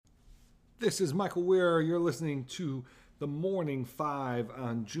This is Michael Weir. You're listening to The Morning Five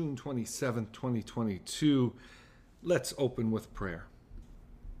on June 27th, 2022. Let's open with prayer.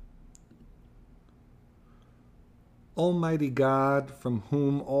 Almighty God, from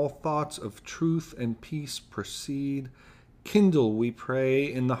whom all thoughts of truth and peace proceed, kindle, we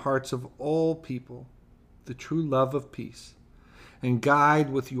pray, in the hearts of all people the true love of peace, and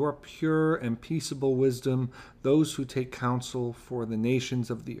guide with your pure and peaceable wisdom those who take counsel for the nations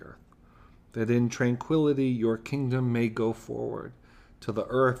of the earth, that in tranquility your kingdom may go forward, till the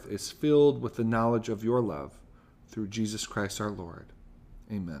earth is filled with the knowledge of your love, through Jesus Christ our Lord.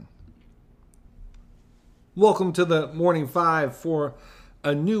 Amen. Welcome to the Morning Five for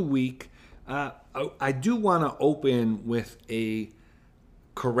a new week. I do want to open with a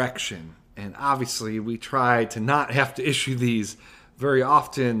correction, and obviously we try to not have to issue these very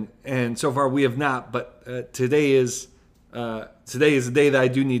often, and so far we have not, but today is a day that I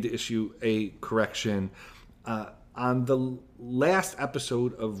do need to issue a correction. On the last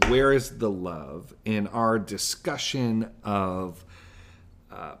episode of Where is the Love, in our discussion of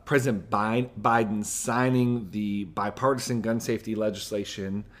President Biden signing the bipartisan gun safety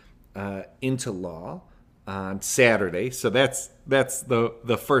legislation into law on Saturday. So that's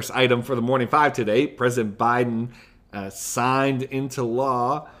the first item for the Morning Five today. President Biden signed into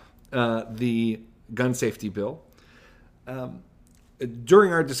law the gun safety bill.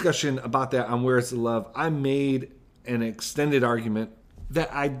 During our discussion about that on Where's the Love, I made an extended argument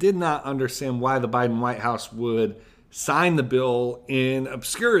that I did not understand why the Biden White House would sign the bill in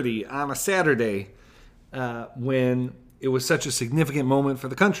obscurity on a Saturday when it was such a significant moment for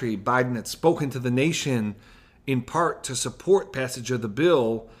the country. Biden had spoken to the nation in part to support passage of the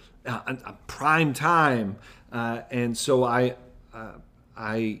bill on prime time. And so I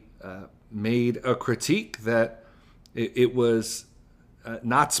made a critique that it was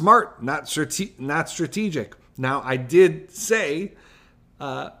not smart, not strategic. Now, I did say,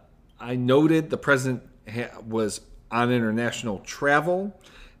 I noted the president was on international travel,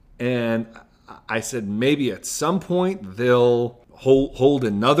 and I said maybe at some point they'll hold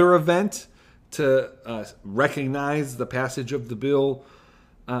another event to recognize the passage of the bill.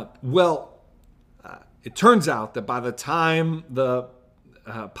 It turns out that by the time the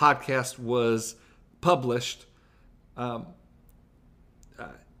podcast was published,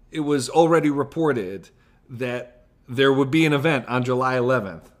 it was already reported that there would be an event on July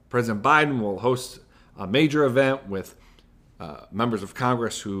 11th. President Biden will host a major event with members of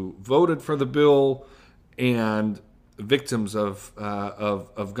Congress who voted for the bill and victims of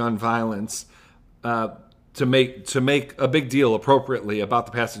gun violence to make a big deal appropriately about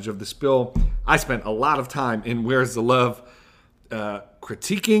the passage of this bill. I spent a lot of time in Where's the Love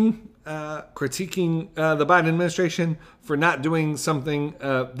critiquing the Biden administration for not doing something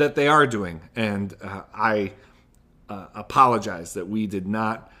that they are doing. And I apologize that we did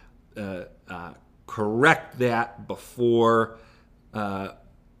not correct that before the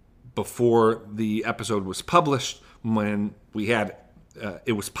episode was published, when we had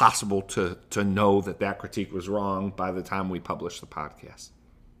it was possible to know that critique was wrong by the time we published the podcast.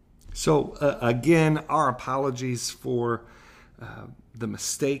 So again, our apologies for the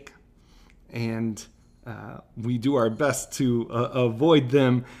mistake, and we do our best to avoid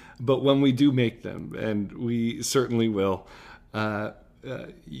them, but when we do make them, and we certainly will,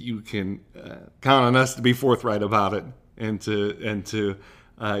 you can count on us to be forthright about it and to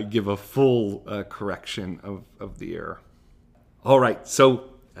give a full correction of the error. All right, so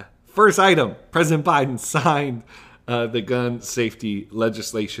first item, President Biden signed the gun safety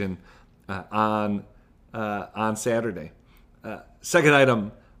legislation on Saturday. Second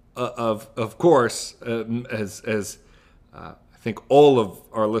item, of course, as I think all of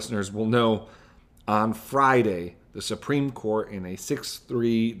our listeners will know, on Friday, the Supreme Court, in a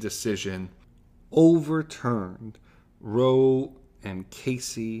 6-3 decision, overturned Roe and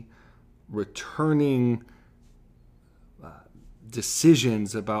Casey, returning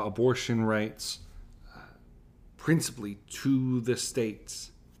decisions about abortion rights principally to the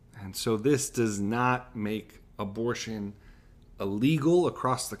states. And so this does not make abortion illegal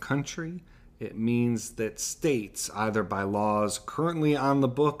across the country. It means that states, either by laws currently on the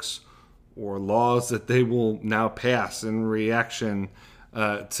books or laws that they will now pass in reaction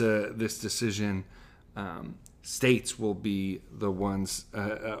to this decision, states will be the ones,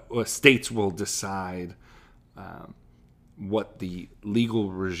 states will decide what the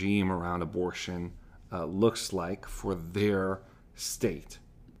legal regime around abortion looks like for their state.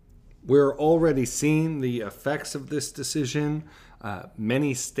 We're already seeing the effects of this decision.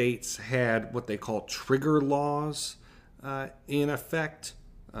 Many states had what they call trigger laws in effect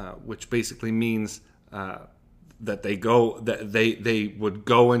which basically means that they would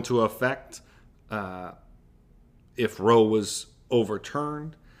go into effect if Roe was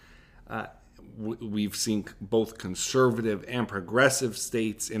overturned. We've seen both conservative and progressive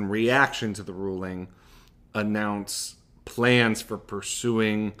states, in reaction to the ruling, announce plans for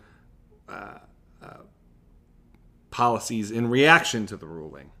pursuing policies in reaction to the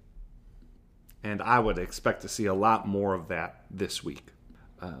ruling. And I would expect to see a lot more of that this week.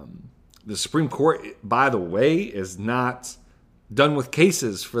 The Supreme Court, by the way, is not done with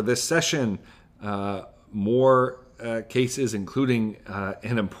cases for this session. More cases, including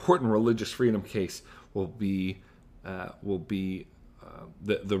an important religious freedom case, the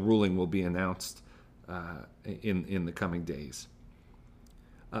ruling will be announced in the coming days.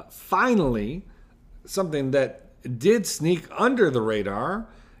 Finally, something that did sneak under the radar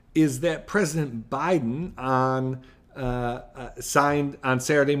is that President Biden signed on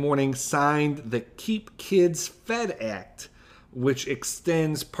Saturday morning the Keep Kids Fed Act, which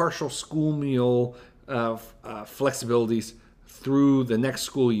extends partial school meal flexibilities through the next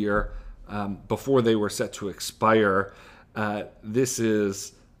school year before they were set to expire. This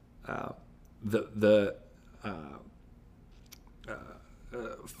is the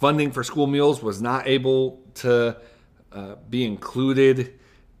funding for school meals was not able to be included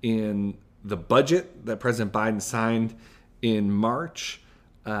in the budget that President Biden signed in March.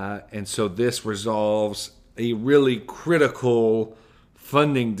 And so this resolves a really critical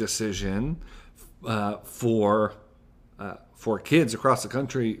funding decision for kids across the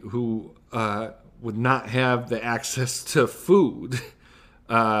country who would not have the access to food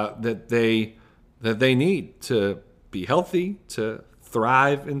that they need to be healthy, to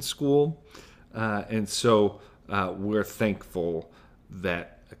thrive in school. And so we're thankful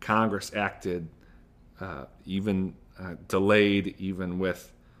that Congress acted, even delayed, even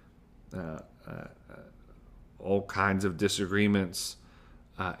with all kinds of disagreements,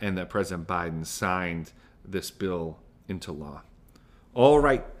 and that President Biden signed this bill into law. All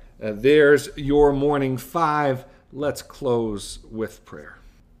right, there's your morning five. Let's close with prayer.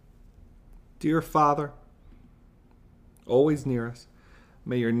 Dear Father, always near us,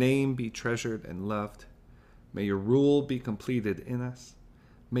 may your name be treasured and loved. May your rule be completed in us.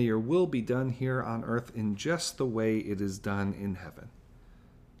 May your will be done here on earth in just the way it is done in heaven.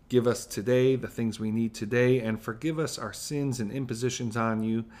 Give us today the things we need today, and forgive us our sins and impositions on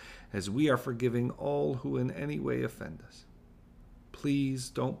you, as we are forgiving all who in any way offend us. Please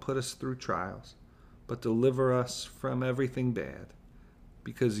don't put us through trials, but deliver us from everything bad,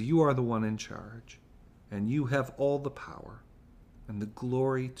 because you are the one in charge, and you have all the power, and the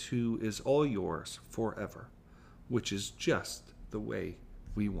glory too is all yours forever, which is just the way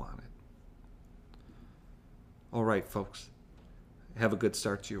we want it. All right, folks. Have a good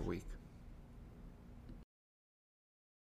start to your week.